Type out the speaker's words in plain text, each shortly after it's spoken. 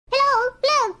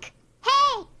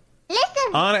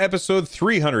On episode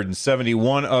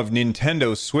 371 of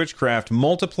Nintendo Switchcraft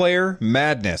Multiplayer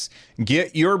Madness.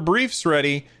 Get your briefs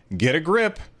ready, get a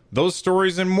grip. Those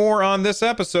stories and more on this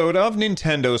episode of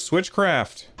Nintendo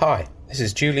Switchcraft. Hi, this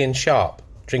is Julian Sharp,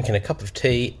 drinking a cup of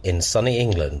tea in sunny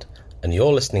England, and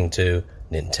you're listening to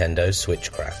Nintendo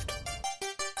Switchcraft.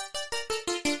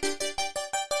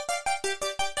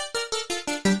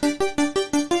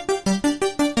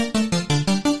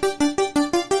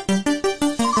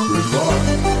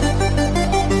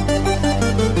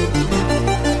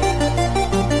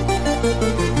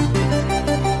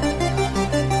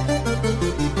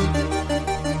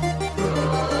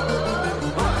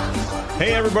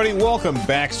 Everybody, welcome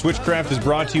back. Switchcraft is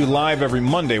brought to you live every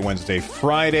Monday, Wednesday,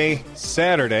 Friday,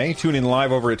 Saturday. Tune in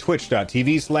live over at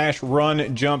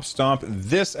twitch.tv/runjumpstomp.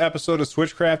 This episode of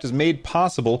Switchcraft is made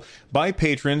possible by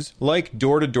patrons like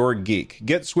Door to Door Geek.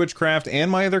 Get Switchcraft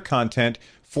and my other content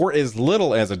for as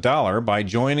little as $1 by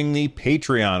joining the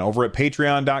Patreon over at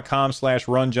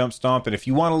patreon.com/runjumpstomp. And if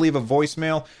you want to leave a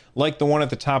voicemail like the one at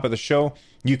the top of the show,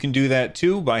 you can do that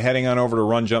too by heading on over to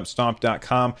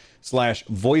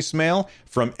runjumpstomp.com/voicemail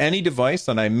from any device,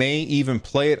 and I may even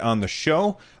play it on the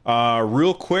show.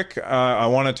 Real quick, I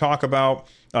want to talk about,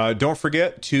 don't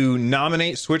forget to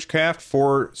nominate Switchcraft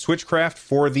for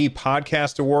the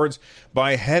Podcast Awards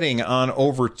by heading on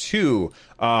over to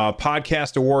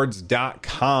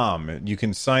podcastawards.com. You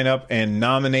can sign up and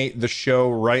nominate the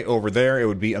show right over there. It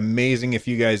would be amazing if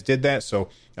you guys did that. So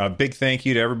a big thank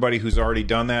you to everybody who's already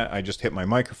done that. I just hit my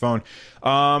microphone.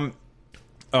 Want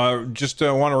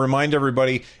to remind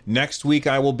everybody, next week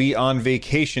I will be on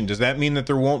vacation. Does that mean that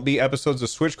there won't be episodes of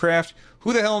Switchcraft?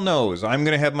 Who the hell knows? I'm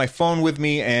going to have my phone with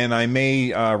me, and I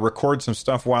may record some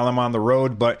stuff while I'm on the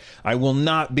road, but I will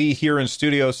not be here in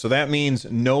studio, so that means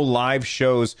no live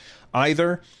shows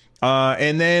either.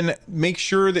 And then make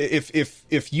sure that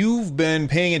if you've been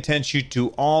paying attention to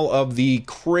all of the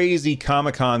crazy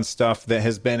Comic-Con stuff that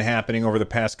has been happening over the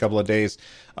past couple of days,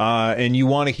 and you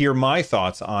want to hear my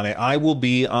thoughts on it, I will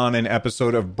be on an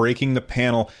episode of Breaking the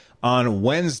Panel on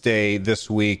Wednesday this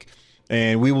week,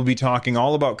 and we will be talking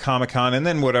all about Comic-Con and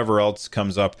then whatever else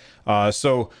comes up.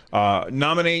 So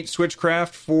nominate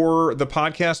Switchcraft for the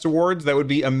Podcast Awards. That would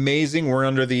be amazing. We're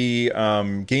under the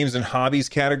Games and Hobbies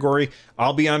category.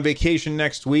 I'll be on vacation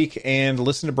next week, and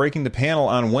listen to Breaking the Panel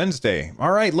on Wednesday.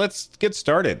 All right, let's get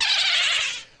started.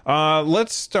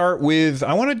 Let's start with,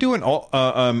 I want to do I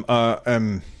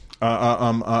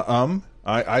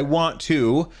want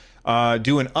to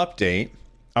do an update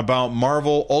about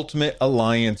Marvel Ultimate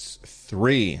Alliance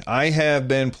 3. I have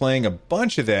been playing a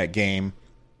bunch of that game,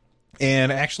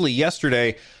 and actually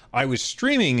yesterday I was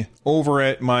streaming over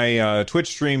at my Twitch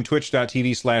stream,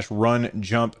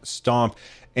 twitch.tv/runjumpstomp,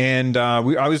 and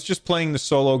I was just playing the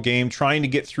solo game, trying to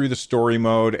get through the story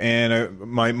mode, and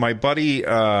my buddy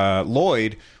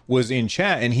Lloyd was in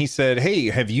chat, and he said, "Hey,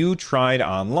 have you tried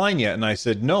online yet?" And I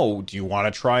said, "No, do you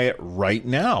want to try it right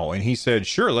now?" And he said,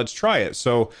 "Sure, let's try it."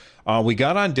 So we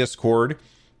got on Discord,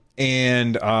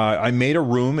 and I made a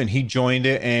room, and he joined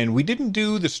it, and we didn't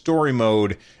do the story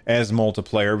mode as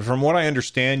multiplayer. But from what I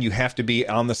understand, you have to be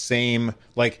on the same,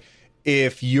 like,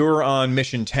 if you're on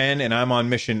mission 10 and I'm on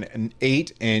mission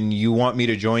 8 and you want me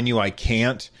to join you, I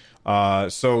can't.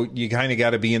 So you kind of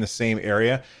got to be in the same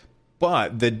area.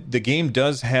 But the game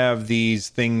does have these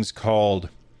things called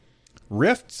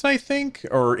rifts, I think,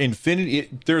 or infinity.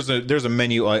 There's a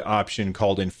menu option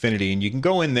called infinity, and you can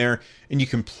go in there and you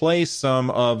can play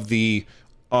some of the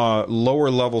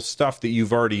lower level stuff that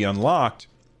you've already unlocked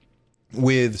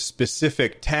with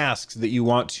specific tasks that you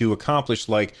want to accomplish,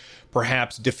 like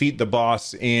perhaps defeat the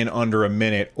boss in under a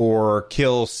minute or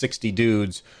kill 60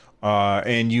 dudes.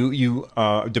 And you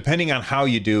depending on how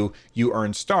you do, you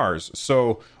earn stars.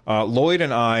 So Lloyd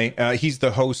and I, he's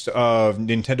the host of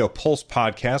Nintendo Pulse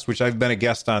podcast, which I've been a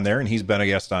guest on there, and he's been a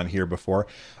guest on here before.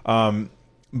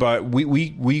 But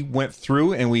we went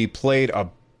through and we played a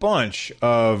bunch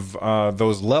of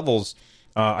those levels.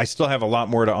 I still have a lot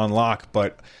more to unlock,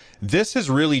 but this has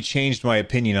really changed my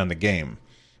opinion on the game.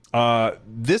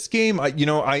 This game,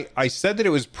 I said that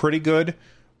it was pretty good.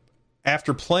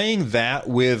 After playing that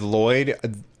with Lloyd,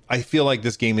 I feel like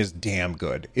this game is damn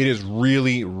good. It is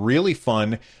really, really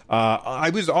fun. I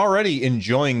was already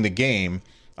enjoying the game.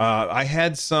 I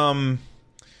had some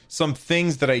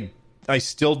things that I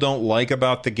still don't like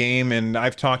about the game, and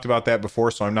I've talked about that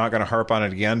before, so I'm not going to harp on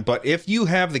it again. But if you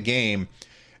have the game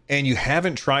and you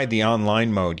haven't tried the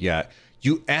online mode yet,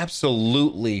 you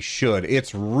absolutely should.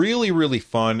 It's really, really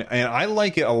fun, and I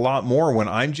like it a lot more when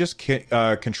I'm just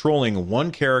controlling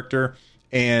one character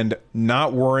and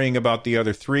not worrying about the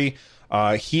other three.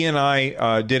 He and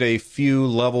I did a few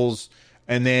levels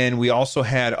And then we also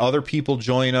had other people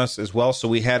join us as well. So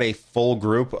we had a full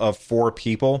group of 4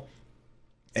 people,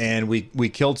 and we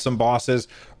killed some bosses,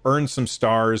 earned some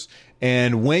stars.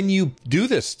 And when you do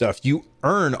this stuff, you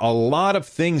earn a lot of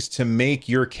things to make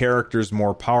your characters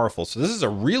more powerful. So this is a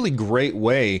really great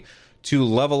way to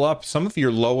level up some of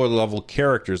your lower level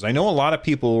characters. I know a lot of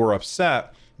people were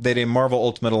upset that in Marvel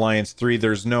Ultimate Alliance 3,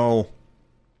 there's no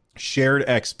shared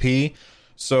XP.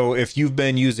 So if you've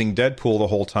been using Deadpool the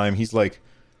whole time, he's like,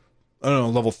 I don't know,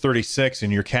 level 36,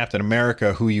 and your Captain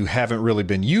America, who you haven't really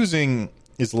been using,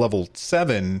 is level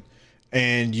 7,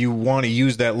 and you want to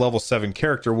use that level 7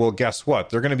 character, well, guess what?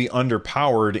 They're going to be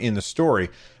underpowered in the story.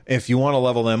 If you want to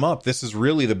level them up, this is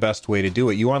really the best way to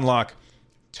do it. You unlock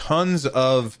tons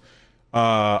of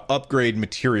upgrade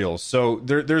materials. So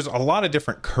there's a lot of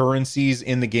different currencies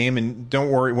in the game, and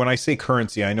don't worry, when I say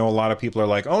currency, I know a lot of people are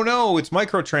like, oh no, it's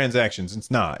microtransactions.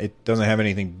 It's not. It doesn't have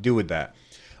anything to do with that.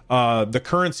 The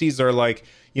currencies are like,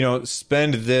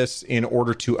 spend this in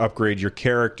order to upgrade your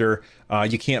character.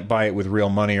 You can't buy it with real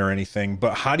money or anything.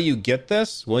 But how do you get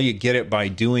this? Well, you get it by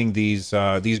doing these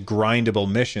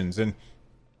grindable missions. And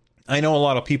I know a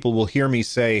lot of people will hear me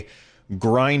say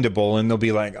grindable, and they'll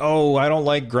be like, oh, I don't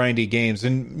like grindy games.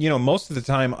 And, most of the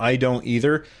time I don't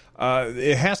either.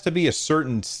 It has to be a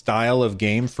certain style of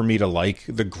game for me to like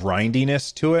the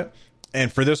grindiness to it.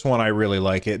 And for this one, I really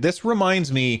like it. This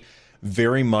reminds me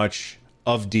very much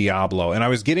of Diablo, and I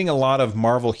was getting a lot of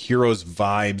Marvel Heroes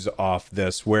vibes off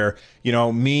this, where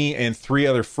me and 3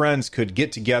 other friends could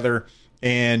get together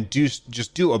and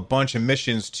just do a bunch of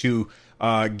missions to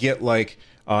get like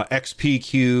XP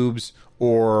cubes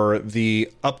or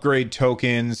the upgrade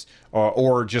tokens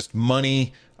or just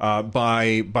money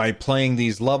by playing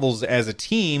these levels as a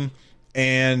team.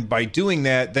 And by doing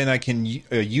that, then I can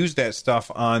use that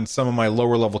stuff on some of my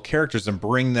lower level characters and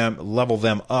level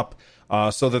them up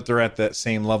so that they're at that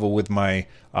same level with my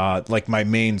my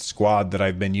main squad that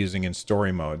I've been using in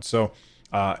story mode. So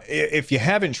if you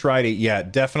haven't tried it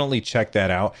yet, definitely check that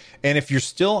out. And if you're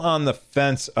still on the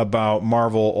fence about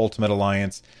Marvel Ultimate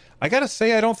Alliance, I gotta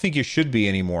say, I don't think you should be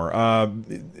anymore.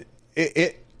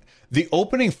 The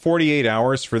opening 48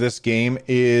 hours for this game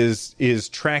is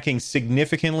tracking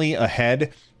significantly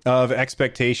ahead of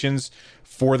expectations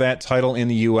for that title in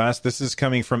the US. This is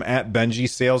coming from @Benji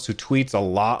Sales, who tweets a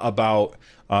lot about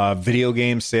video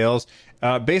game sales.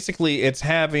 Basically, it's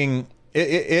having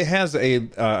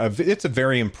it's a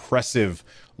very impressive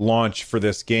launch for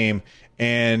this game,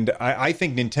 and I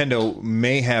think Nintendo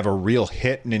may have a real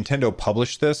hit. Nintendo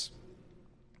published this,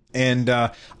 and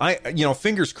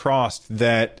fingers crossed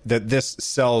that this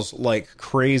sells like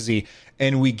crazy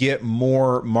and we get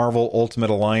more Marvel Ultimate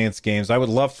Alliance games. I would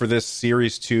love for this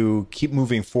series to keep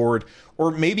moving forward, or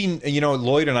maybe,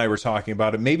 Lloyd and I were talking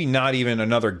about it, maybe not even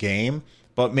another game,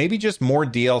 but maybe just more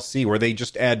DLC where they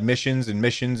just add missions and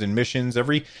missions and missions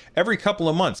every couple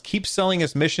of months. Keep selling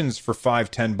us missions for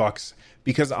 $5-10,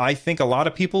 because I think a lot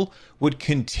of people would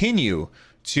continue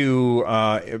to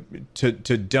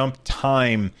dump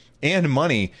time and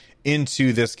money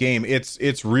into this game.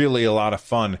 It's really a lot of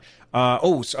fun.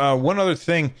 One other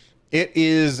thing. It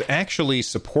is actually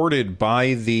supported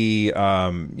by the,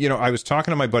 I was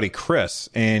talking to my buddy Chris,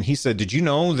 and he said, did you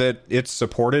know that it's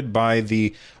supported by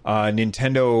the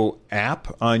Nintendo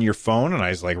app on your phone? And I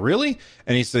was like, really?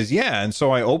 And he says, yeah. And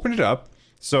so I opened it up.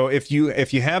 So if you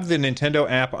have the Nintendo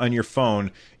app on your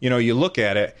phone, you look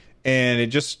at it, and it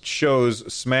just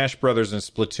shows Smash Brothers and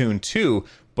Splatoon 2,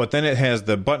 but then it has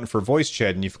the button for voice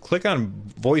chat. And if you click on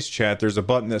voice chat, there's a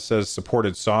button that says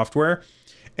supported software.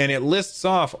 And it lists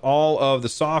off all of the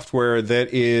software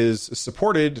that is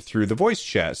supported through the voice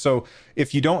chat. So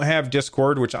if you don't have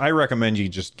Discord, which I recommend you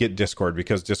just get Discord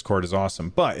because Discord is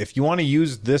awesome. But if you want to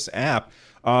use this app,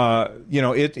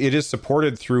 it is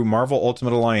supported through Marvel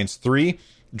Ultimate Alliance 3,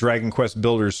 Dragon Quest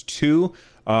Builders 2,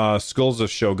 Skulls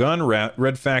of Shogun,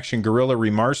 Red Faction Guerrilla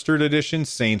Remastered Edition,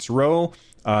 Saints Row,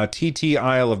 TT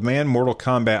Isle of Man, Mortal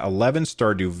Kombat 11,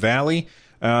 Stardew Valley.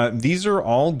 These are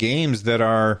all games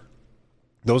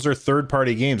those are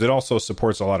third-party games. It also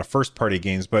supports a lot of first-party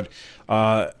games, but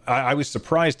I was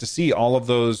surprised to see all of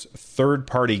those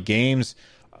third-party games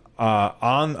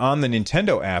on the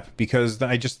Nintendo app, because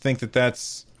I just think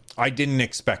I didn't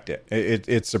expect it.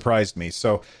 It surprised me.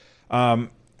 So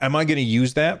am I going to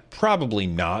use that? Probably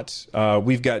not.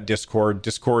 We've got Discord.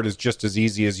 Discord is just as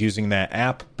easy as using that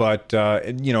app, but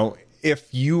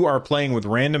if you are playing with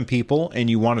random people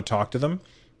and you want to talk to them,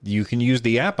 you can use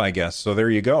the app, I guess. So there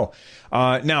you go.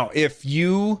 Now, if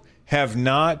you have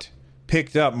not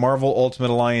picked up Marvel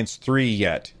Ultimate Alliance 3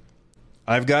 yet,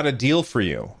 I've got a deal for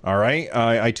you. All right.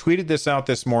 I tweeted this out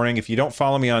this morning. If you don't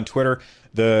follow me on Twitter,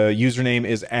 the username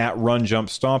is at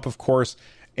RunJumpStomp, of course.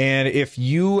 And if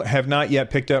you have not yet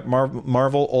picked up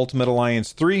Marvel Ultimate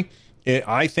Alliance 3,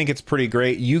 I think it's pretty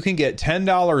great. You can get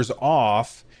 $10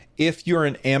 off if you're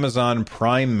an Amazon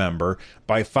Prime member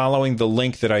by following the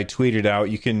link that I tweeted out.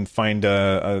 You can find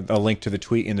a link to the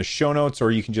tweet in the show notes,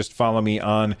 or you can just follow me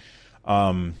on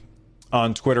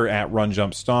Twitter at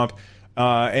RunJumpStomp.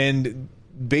 And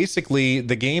basically,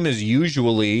 the game is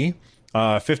usually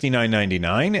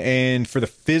 $59.99, and for the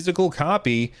physical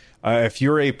copy, if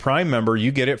you're a Prime member,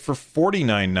 you get it for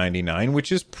 $49.99,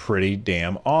 which is pretty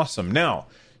damn awesome. Now,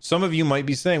 some of you might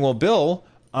be saying, well, Bill,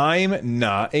 I'm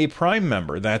not a Prime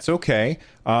member. That's okay.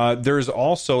 There's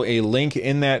also a link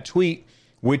in that tweet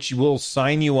which will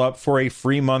sign you up for a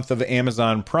free month of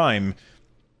Amazon Prime.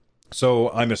 So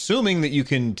I'm assuming that you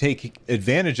can take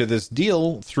advantage of this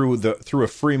deal through a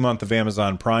free month of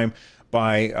Amazon Prime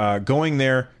by going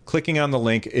there, clicking on the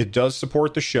link. It does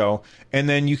support the show, and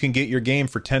then you can get your game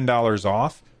for $10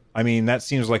 off. I mean, that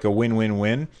seems like a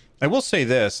win-win-win. I will say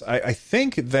this. I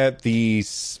think that the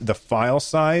file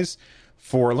size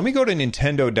for... Let me go to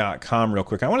Nintendo.com real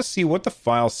quick. I want to see what the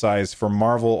file size for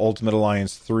Marvel Ultimate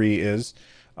Alliance 3 is.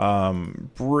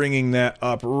 Bringing that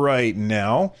up right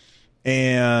now.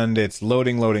 And it's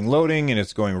loading, and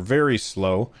it's going very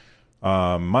slow.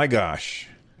 My gosh.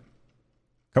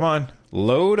 Come on,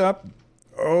 load up.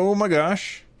 Oh my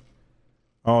gosh.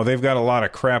 Oh, they've got a lot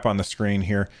of crap on the screen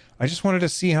here. I just wanted to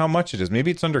see how much it is.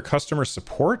 Maybe it's under customer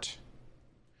support?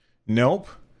 Nope.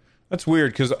 That's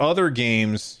weird, because other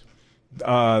games,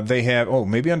 they have... Oh,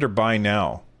 maybe under buy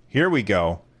now. Here we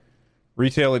go.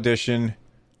 Retail edition.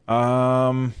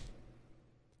 It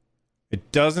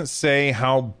doesn't say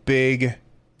how big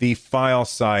the file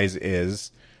size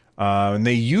is. And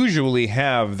they usually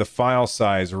have the file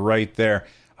size right there.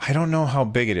 I don't know how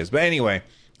big it is. But anyway,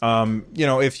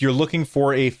 if you're looking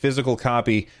for a physical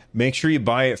copy, make sure you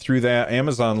buy it through that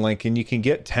Amazon link, and you can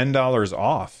get $10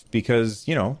 off because,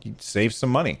 you save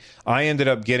some money. I ended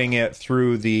up getting it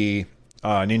through the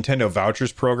Nintendo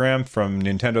Vouchers program from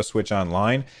Nintendo Switch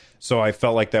Online. So I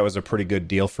felt like that was a pretty good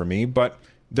deal for me. But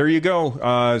there you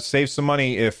go. Save some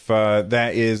money if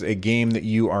that is a game that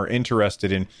you are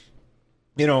interested in.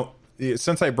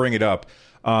 Since I bring it up,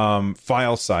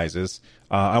 file sizes,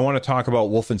 I want to talk about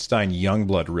Wolfenstein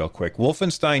Youngblood real quick.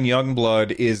 Wolfenstein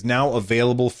Youngblood is now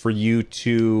available for you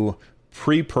to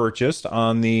pre-purchase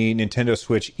on the Nintendo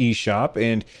Switch eShop,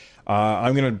 and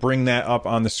I'm going to bring that up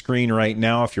on the screen right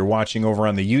now if you're watching over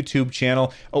on the YouTube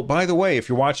channel. Oh, by the way, if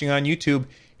you're watching on YouTube,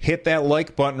 hit that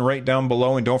like button right down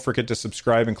below, and don't forget to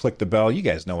subscribe and click the bell. You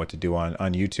guys know what to do on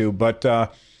YouTube, but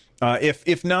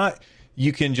if not,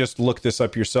 you can just look this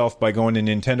up yourself by going to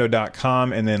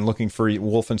Nintendo.com and then looking for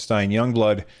Wolfenstein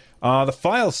Youngblood. The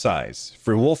file size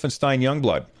for Wolfenstein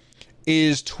Youngblood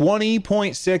is 20.6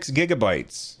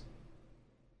 gigabytes.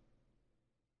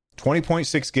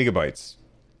 20.6 gigabytes.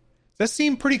 Does that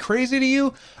seem pretty crazy to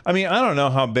you? I mean, I don't know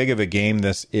how big of a game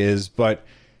this is, but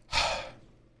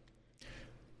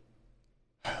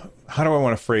how do I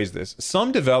want to phrase this?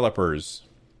 Some developers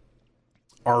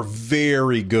are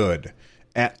very good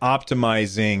at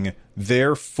optimizing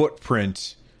their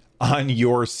footprint on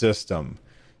your system.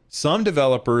 Some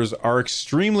developers are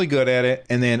extremely good at it,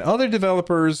 and then other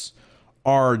developers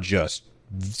are just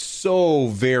so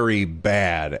very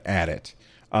bad at it.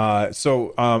 By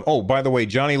the way,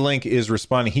 Johnny Link is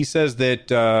responding. He says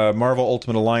that Marvel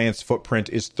Ultimate Alliance footprint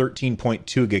is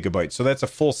 13.2 gigabytes. So that's a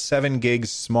full 7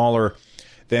 gigs smaller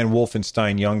than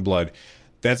Wolfenstein Youngblood.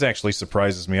 That actually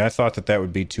surprises me. I thought that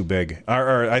would be too big.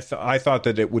 I thought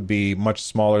that it would be much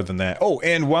smaller than that. Oh,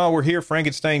 and while we're here,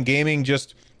 Frankenstein Gaming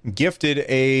just gifted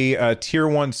a tier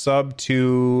 1 sub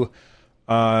to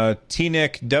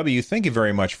T-Nick W. Thank you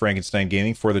very much, Frankenstein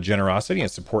Gaming, for the generosity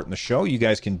and supporting the show. You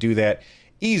guys can do that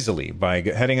easily by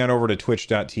heading on over to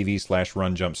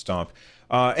twitch.tv/runjumpstomp.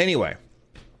 Anyway,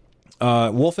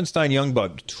 Wolfenstein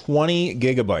Youngblood, 20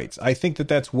 gigabytes. I think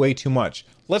that's way too much.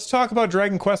 Let's talk about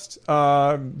Dragon Quest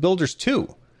Builders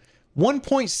 2.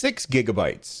 1.6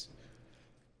 gigabytes.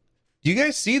 Do you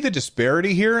guys see the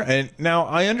disparity here? And now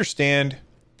I understand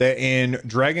that in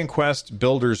Dragon Quest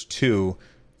Builders 2,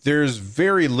 there's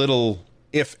very little,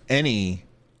 if any,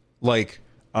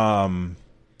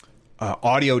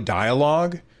 audio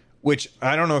dialogue, which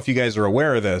I don't know if you guys are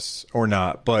aware of this or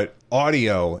not, but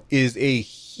audio is a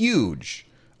huge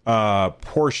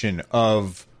portion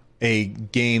of a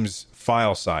game's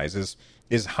file size,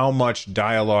 is how much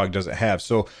dialogue does it have.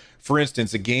 So for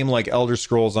instance, a game like Elder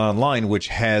Scrolls Online, which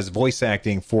has voice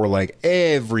acting for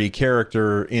every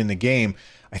character in the game,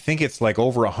 I think it's like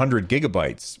over 100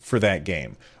 gigabytes for that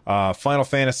game. Final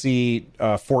Fantasy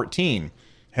 14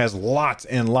 has lots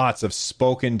and lots of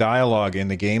spoken dialogue in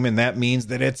the game, and that means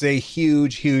that it's a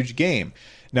huge game.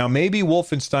 Now, maybe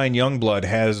Wolfenstein Youngblood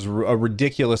has a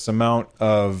ridiculous amount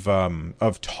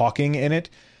of talking in it,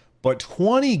 but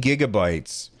 20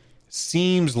 gigabytes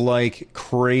seems like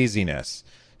craziness.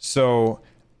 So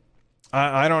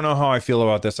I don't know how I feel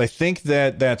about this. I think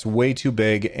that that's way too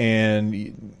big,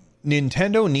 and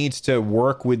Nintendo needs to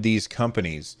work with these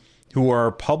companies who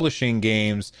are publishing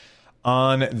games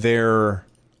on their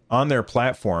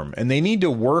platform, and they need to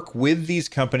work with these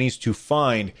companies to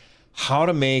find how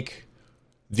to make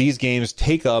these games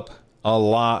take up a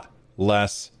lot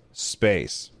less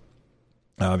space,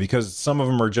 because some of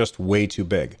them are just way too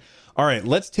big. All right,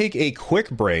 let's take a quick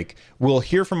break. We'll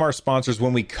hear from our sponsors.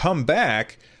 When we come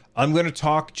back, I'm going to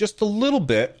talk just a little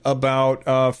bit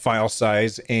about file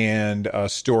size and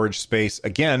storage space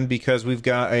again, because we've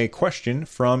got a question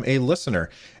from a listener,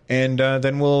 and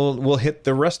then we'll hit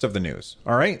the rest of the news.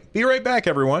 All right, be right back,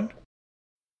 everyone.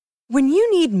 When you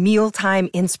need mealtime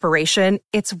inspiration,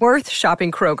 it's worth shopping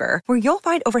Kroger, where you'll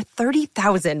find over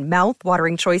 30,000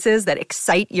 mouth-watering choices that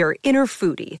excite your inner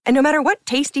foodie. And no matter what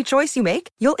tasty choice you make,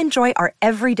 you'll enjoy our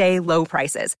everyday low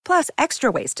prices, plus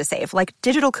extra ways to save, like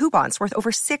digital coupons worth over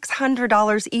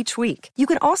 $600 each week. You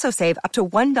can also save up to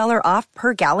 $1 off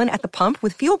per gallon at the pump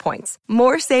with fuel points.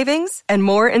 More savings and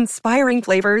more inspiring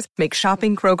flavors make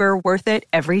shopping Kroger worth it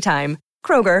every time.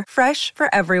 Kroger, fresh for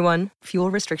everyone.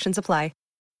 Fuel restrictions apply.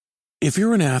 If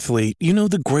you're an athlete, you know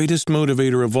the greatest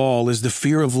motivator of all is the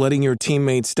fear of letting your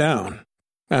teammates down.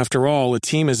 After all, a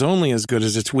team is only as good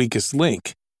as its weakest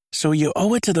link. So you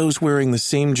owe it to those wearing the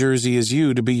same jersey as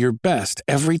you to be your best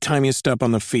every time you step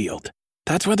on the field.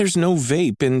 That's why there's no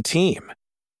vape in team.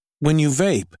 When you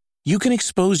vape, you can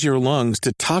expose your lungs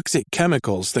to toxic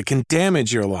chemicals that can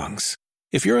damage your lungs.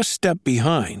 If you're a step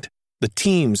behind, the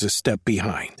team's a step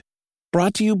behind.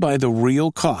 Brought to you by The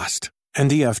Real Cost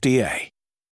and the FDA.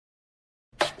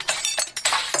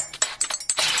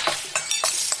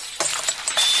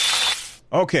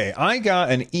 Okay, I got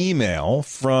an email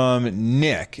from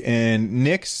Nick, and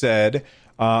Nick said,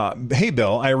 hey,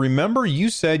 Bill, I remember you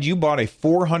said you bought a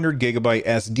 400 gigabyte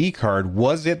SD card.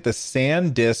 Was it the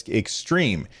SanDisk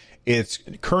Extreme? It's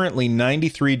currently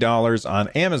 $93 on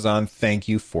Amazon. Thank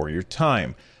you for your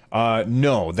time.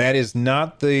 No, that is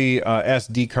not the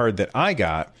SD card that I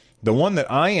got. The one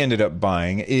that I ended up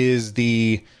buying is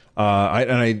the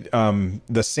SanDisk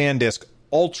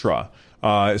Ultra.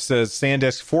 It says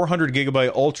SanDisk 400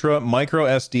 gigabyte Ultra Micro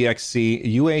SDXC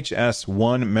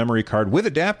UHS-1 memory card with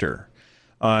adapter.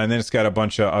 And then it's got a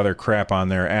bunch of other crap on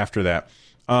there after that.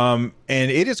 And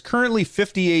it is currently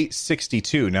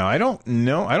 $58.62. Now, I don't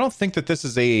know. I don't think that this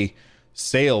is a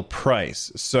sale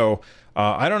price. So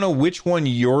I don't know which one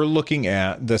you're looking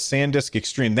at. The SanDisk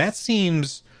Extreme. That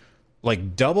seems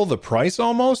like double the price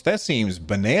almost. That seems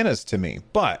bananas to me.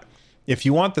 But if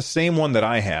you want the same one that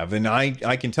I have, and I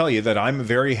can tell you that I'm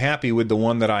very happy with the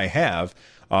one that I have,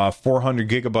 400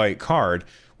 gigabyte card,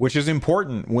 which is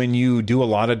important when you do a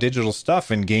lot of digital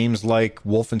stuff, and games like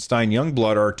Wolfenstein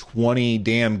Youngblood are 20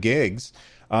 damn gigs.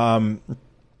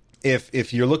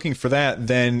 If you're looking for that,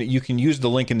 then you can use the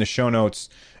link in the show notes,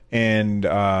 and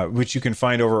which you can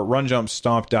find over at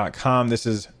runjumpstomp.com. This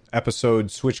is episode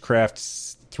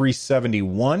Switchcraft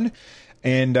 371.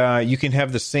 And you can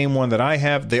have the same one that I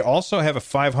have. They also have a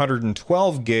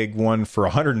 512 gig one for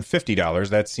 $150.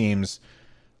 That seems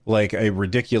like a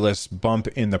ridiculous bump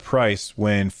in the price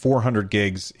when 400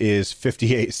 gigs is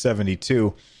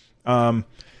 $58.72.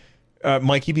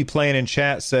 Mikey B playing in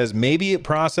chat says maybe it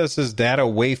processes data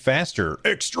way faster.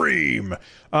 Extreme.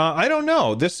 I don't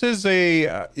know. This is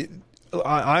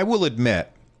I will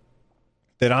admit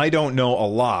that I don't know a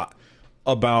lot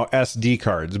about SD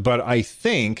cards, but I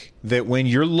think that when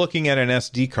you're looking at an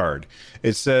SD card,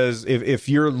 it says, if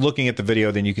you're looking at the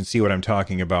video, then you can see what I'm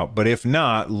talking about. But if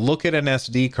not, look at an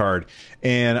SD card,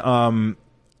 and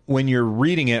when you're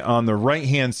reading it on the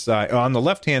right-hand side, on the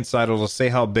left-hand side, it'll say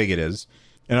how big it is,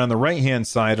 and on the right-hand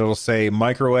side, it'll say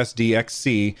micro SD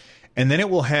XC, and then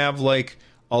it will have like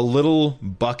a little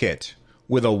bucket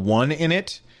with a 1 in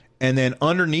it, and then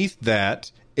underneath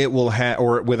that, it will have,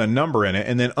 or with a number in it,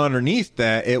 and then underneath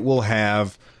that it will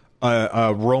have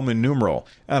a Roman numeral,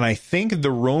 and I think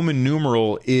the Roman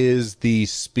numeral is the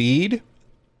speed,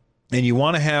 and you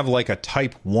want to have like a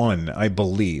type 1, I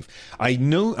believe. I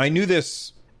knew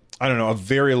this, I don't know, a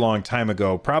very long time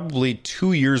ago, probably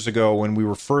 2 years ago, when we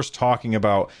were first talking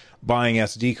about buying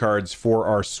SD cards for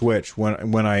our Switch,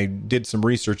 when I did some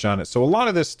research on it. So a lot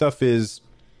of this stuff is,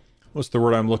 what's the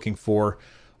word I'm looking for?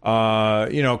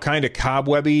 kind of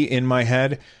cobwebby in my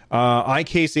head.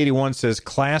 iCase81 says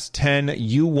Class 10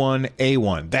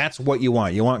 U1A1. That's what you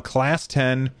want. You want Class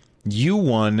 10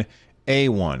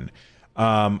 U1A1.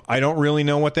 I don't really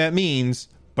know what that means,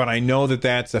 but I know that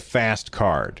that's a fast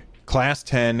card. Class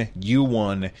 10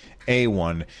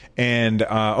 U1A1. And,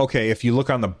 okay, if you look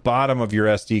on the bottom of your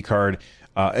SD card,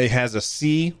 it has a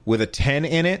C with a 10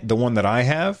 in it, the one that I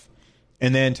have.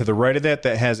 And then to the right of that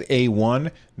has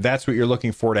A1. That's what you're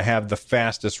looking for to have the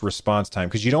fastest response time,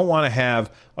 because you don't want to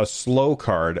have a slow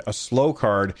card. A slow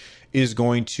card is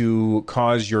going to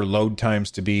cause your load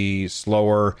times to be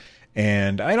slower.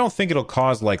 And I don't think it'll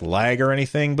cause like lag or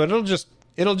anything, but it'll just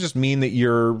mean that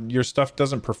your stuff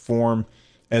doesn't perform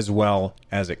as well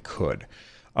as it could.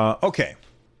 Okay.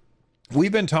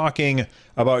 We've been talking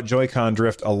about Joy-Con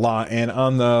drift a lot, and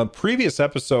on the previous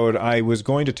episode, I was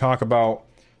going to talk about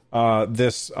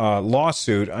this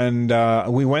lawsuit, and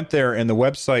we went there, and the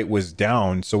website was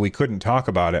down, so we couldn't talk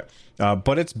about it.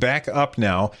 But it's back up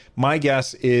now. My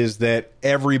guess is that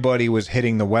everybody was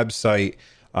hitting the website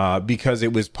because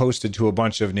it was posted to a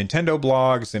bunch of Nintendo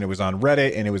blogs, and it was on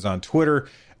Reddit, and it was on Twitter,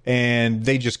 and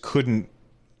they just couldn't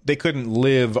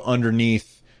live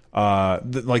underneath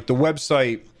the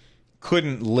website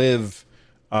couldn't live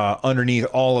underneath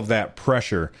all of that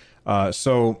pressure.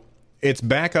 So it's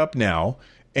back up now,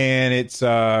 and it's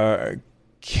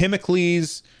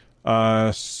Chemicles,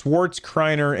 Swartz,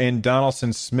 Kreiner, and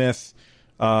Donaldson Smith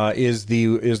is the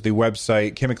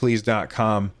website,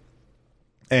 chemicles.com.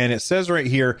 And it says right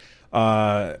here,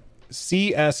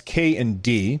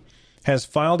 CSK&D has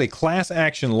filed a class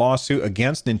action lawsuit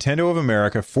against Nintendo of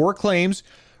America for claims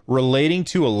relating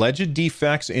to alleged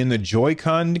defects in the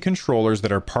Joy-Con controllers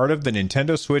that are part of the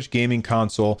Nintendo Switch gaming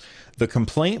console. The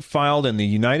complaint, filed in the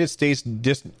United States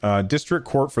District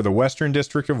Court for the Western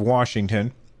District of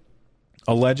Washington,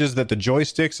 alleges that the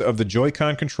joysticks of the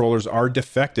Joy-Con controllers are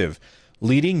defective,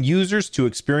 leading users to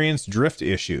experience drift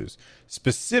issues.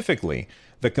 Specifically,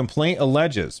 the complaint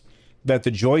alleges that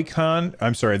the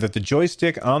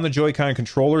joystick on the Joy-Con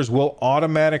controllers will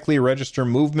automatically register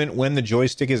movement when the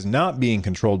joystick is not being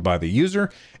controlled by the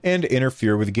user and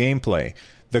interfere with gameplay.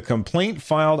 The complaint,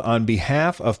 filed on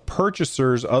behalf of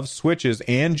purchasers of Switches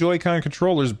and Joy-Con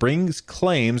controllers, brings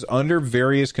claims under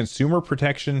various consumer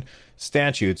protection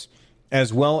statutes,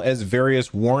 as well as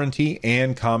various warranty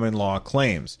and common law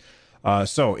claims.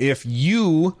 So if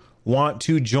you want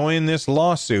to join this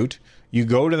lawsuit, you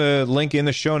go to the link in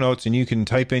the show notes and you can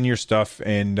type in your stuff,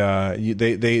 and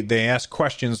they ask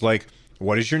questions like,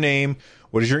 what is your name?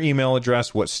 What is your email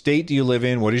address? What state do you live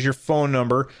in? What is your phone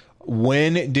number?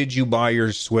 When did you buy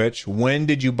your Switch? When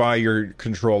did you buy your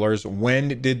controllers?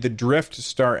 When did the drift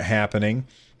start happening?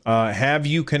 Have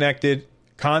you contacted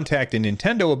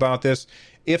Nintendo about this?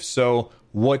 If so,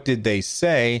 what did they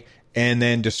say? And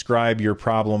then describe your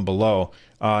problem below.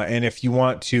 And if you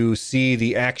want to see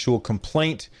the actual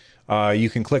complaint, you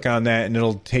can click on that and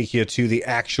it'll take you to the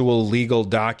actual legal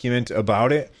document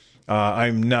about it.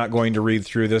 I'm not going to read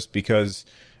through this because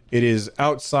it is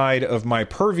outside of my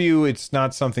purview. It's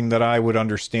not something that I would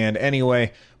understand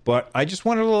anyway, but I just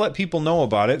wanted to let people know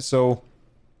about it. So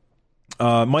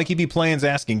Mikey B. Plan's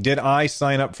asking, did I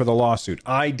sign up for the lawsuit?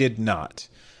 I did not.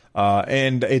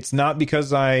 And it's not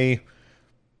because I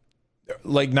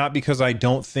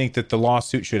don't think that the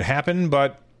lawsuit should happen,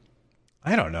 but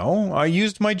I don't know. I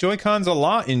used my Joy-Cons a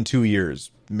lot in 2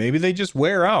 years. Maybe they just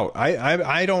wear out.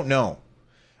 I don't know.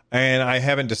 And I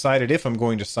haven't decided if I'm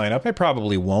going to sign up. I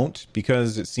probably won't,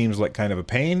 because it seems like kind of a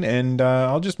pain, and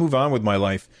I'll just move on with my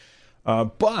life.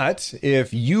 But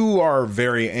if you are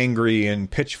very angry and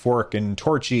pitchfork and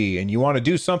torchy and you want to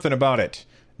do something about it,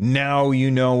 now you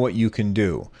know what you can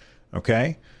do.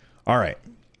 Okay? All right.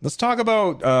 Let's talk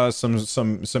about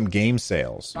some game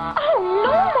sales. Oh,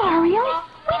 no, Mario.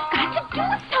 We've got to do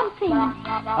something.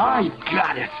 I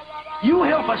got it. You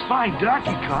help us find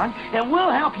Donkey Kong, and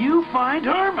we'll help you find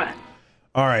Herman.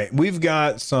 All right, we've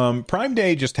got some... Prime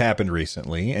Day just happened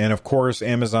recently, and of course,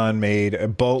 Amazon made a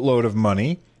boatload of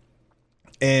money.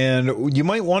 And you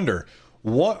might wonder,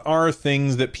 what are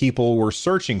things that people were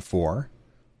searching for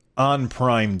on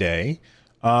Prime Day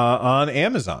on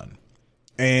Amazon?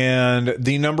 And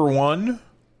the number one...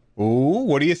 Ooh,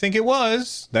 what do you think it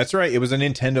was? That's right, it was a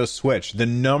Nintendo Switch. The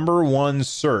number one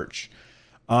search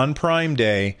on Prime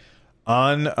Day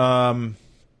on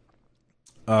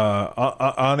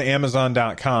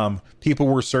Amazon.com, people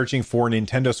were searching for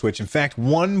Nintendo Switch. In fact,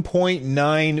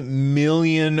 1.9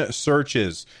 million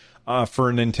searches for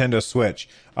a Nintendo Switch.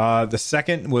 The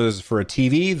second was for a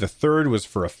TV. The third was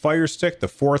for a Fire Stick. The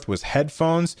fourth was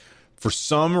headphones. For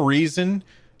some reason,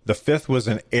 The 5th was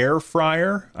an air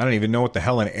fryer. I don't even know what the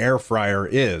hell an air fryer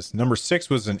is. Number 6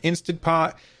 was an Instant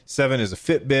Pot. 7 is a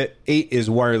Fitbit. 8 is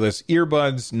wireless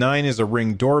earbuds. 9 is a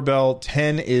Ring doorbell.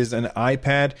 10 is an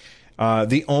iPad.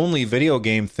 The only video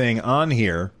game thing on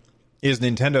here is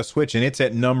Nintendo Switch, and it's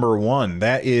at number 1.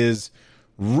 That is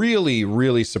really,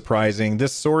 really surprising.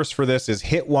 This source for this is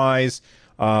Hitwise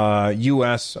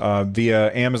US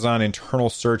via Amazon internal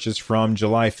searches from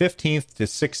July 15th to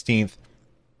 16th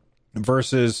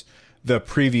versus the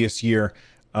previous year.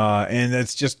 And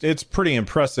it's pretty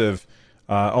impressive.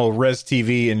 Res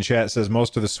TV in chat says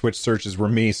most of the Switch searches were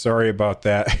me. Sorry about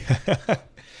that.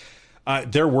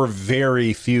 There were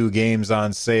very few games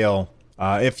on sale.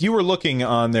 If you were looking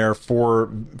on there for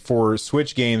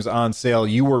Switch games on sale,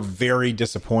 you were very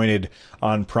disappointed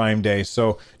on Prime Day.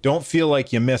 So don't feel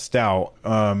like you missed out.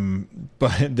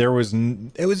 But it was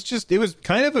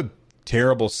kind of a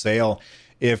terrible sale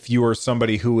if you were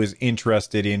somebody who was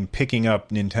interested in picking up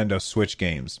Nintendo Switch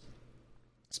games.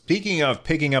 Speaking of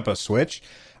picking up a Switch,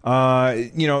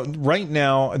 right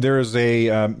now there's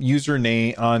a user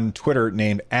name on Twitter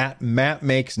named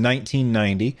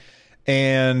 @MattMakes1990.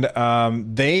 And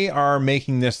they are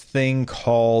making this thing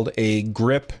called a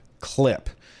grip clip,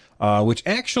 which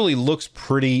actually looks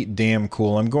pretty damn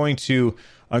cool. I'm going to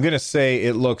say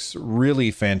it looks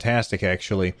really fantastic,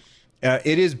 actually.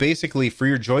 It is basically for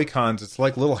your Joy-Cons. It's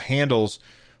like little handles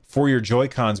for your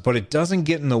Joy-Cons, but it doesn't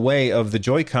get in the way of the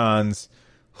Joy-Cons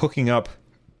hooking up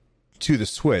to the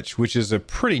Switch, which is a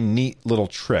pretty neat little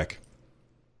trick.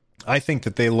 I think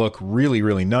that they look really,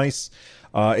 really nice.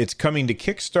 It's coming to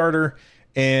Kickstarter,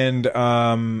 and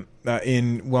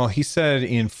he said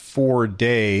in 4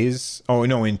 days. Oh,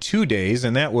 no, in 2 days,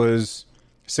 and that was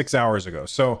 6 hours ago.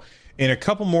 So in a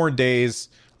couple more days,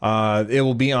 it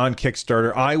will be on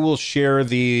Kickstarter. I will share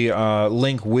the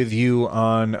link with you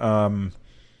on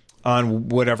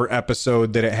whatever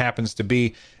episode that it happens to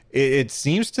be. It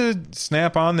seems to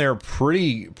snap on there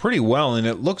pretty well, and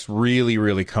it looks really,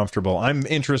 really comfortable. I'm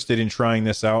interested in trying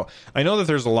this out. I know that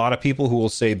there's a lot of people who will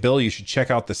say, Bill, you should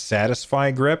check out the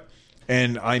Satisfy grip,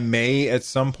 and I may at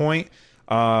some point,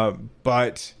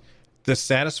 but the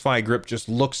Satisfy grip just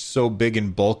looks so big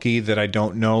and bulky that I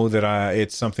don't know that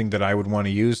it's something that I would want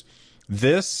to use.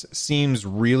 This seems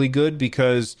really good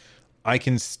because I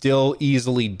can still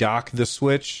easily dock the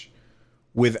Switch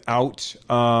without...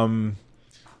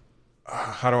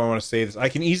 how do I want to say this? I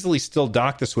can easily still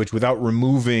dock the Switch without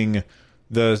removing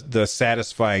the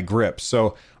Satisfy grip.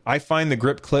 So I find the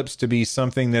grip clips to be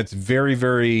something that's very,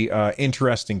 very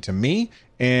interesting to me.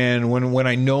 And when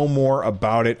I know more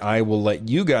about it, I will let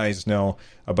you guys know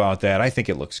about that. I think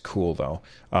it looks cool, though.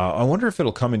 I wonder if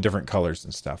it'll come in different colors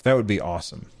and stuff. That would be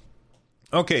awesome.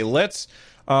 Okay, let's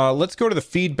go to the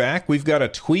feedback. We've got a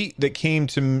tweet that came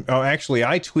to... Oh, actually,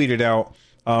 I tweeted out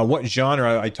what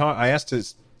genre.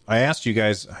 I asked you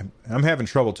guys. I'm having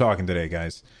trouble talking today,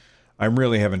 guys. I'm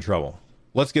really having trouble.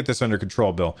 Let's get this under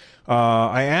control, Bill.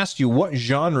 I asked you, what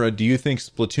genre do you think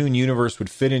Splatoon universe would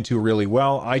fit into really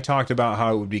well? I talked about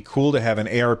how it would be cool to have an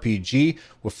ARPG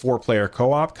with 4-player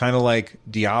co-op, kind of like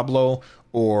Diablo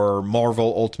or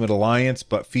Marvel Ultimate Alliance,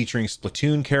 but featuring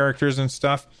Splatoon characters and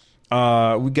stuff.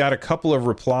 We got a couple of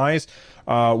replies.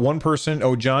 One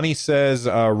person, Johnny says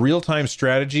real-time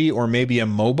strategy or maybe a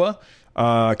MOBA.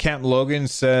 Captain Logan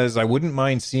says, I wouldn't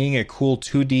mind seeing a cool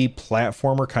 2D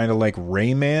platformer, kind of like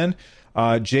Rayman.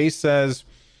 Jay says,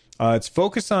 its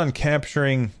focus on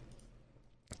capturing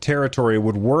territory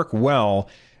would work well.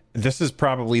 This is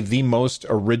probably the most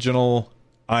original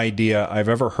idea I've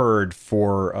ever heard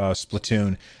for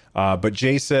Splatoon. But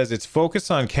Jay says, its focus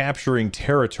on capturing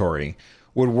territory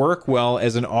would work well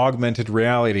as an augmented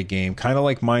reality game, kind of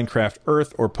like Minecraft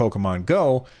Earth or Pokemon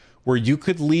Go, where you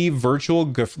could leave virtual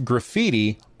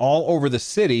graffiti all over the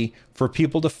city for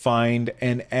people to find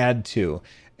and add to.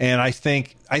 And I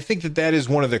think that is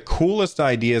one of the coolest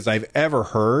ideas I've ever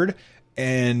heard,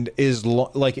 and is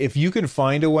like, if you can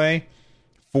find a way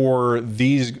for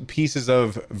these pieces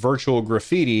of virtual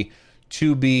graffiti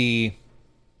to be,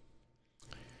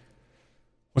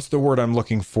 what's the word I'm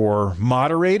looking for,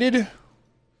 moderated,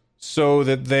 so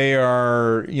that they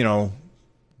are,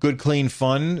 good, clean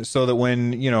fun, so that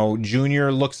when,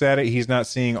 Junior looks at it, he's not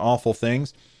seeing awful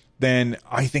things, then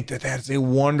I think that that's a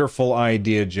wonderful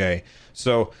idea, Jay.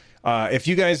 So if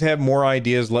you guys have more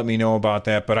ideas, let me know about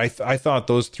that. But I thought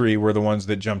those three were the ones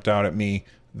that jumped out at me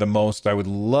the most. I would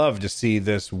love to see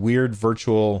this weird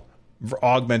virtual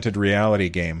augmented reality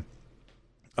game.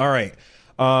 All right.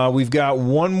 We've got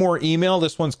one more email.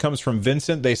 This one comes from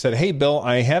Vincent. They said, hey, Bill,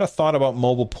 I had a thought about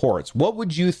mobile ports. What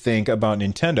would you think about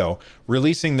Nintendo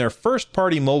releasing their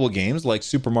first-party mobile games like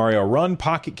Super Mario Run,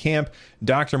 Pocket Camp,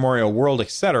 Dr. Mario World,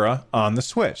 etc. on the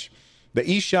Switch? The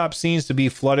eShop seems to be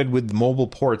flooded with mobile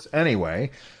ports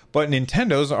anyway, but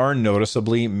Nintendo's are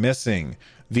noticeably missing.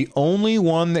 The only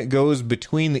one that goes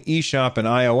between the eShop and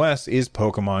iOS is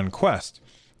Pokemon Quest.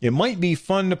 It might be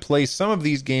fun to play some of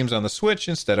these games on the Switch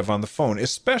instead of on the phone,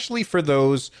 especially for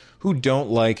those who don't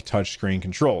like touchscreen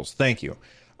controls. Thank you.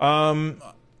 I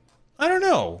don't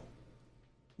know.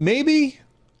 Maybe.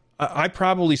 I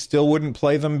probably still wouldn't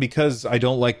play them because I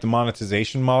don't like the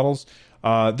monetization models.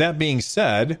 That being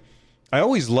said, I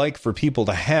always like for people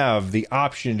to have the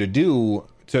option to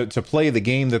play the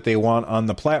game that they want on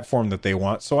the platform that they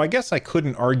want. So I guess I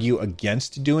couldn't argue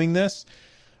against doing this.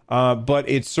 But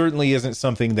it certainly isn't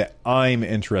something that I'm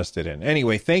interested in.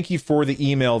 Anyway, thank you for the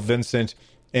email, Vincent.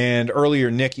 And earlier,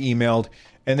 Nick emailed.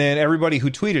 And then everybody who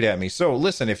tweeted at me. So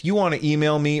listen, if you want to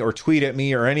email me or tweet at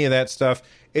me or any of that stuff,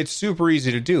 it's super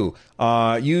easy to do.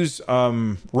 Use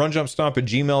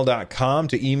runjumpstomp@gmail.com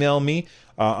to email me.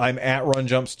 I'm at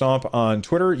runjumpstomp on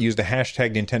Twitter. Use the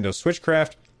hashtag Nintendo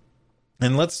Switchcraft.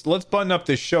 And let's button up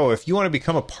this show. If you want to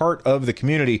become a part of the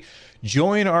community,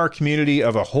 join our community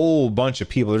of a whole bunch of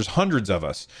people. There's hundreds of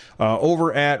us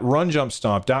over at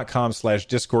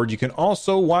runjumpstomp.com/Discord. You can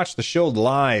also watch the show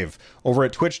live over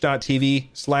at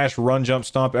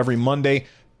twitch.tv/runjumpstomp every Monday,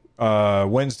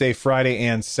 Wednesday, Friday,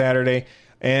 and Saturday.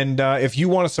 And if you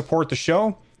want to support the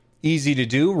show, easy to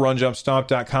do,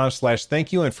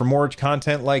 runjumpstomp.com/thank you. And for more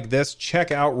content like this,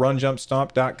 check out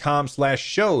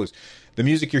runjumpstomp.com/shows. The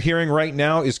music you're hearing right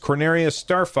now is Corneria's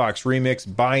Star Fox remix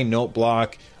by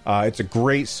Noteblock. It's a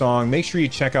great song. Make sure you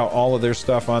check out all of their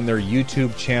stuff on their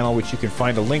YouTube channel, which you can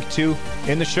find a link to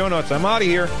in the show notes. I'm out of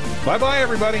here. Bye-bye,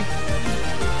 everybody.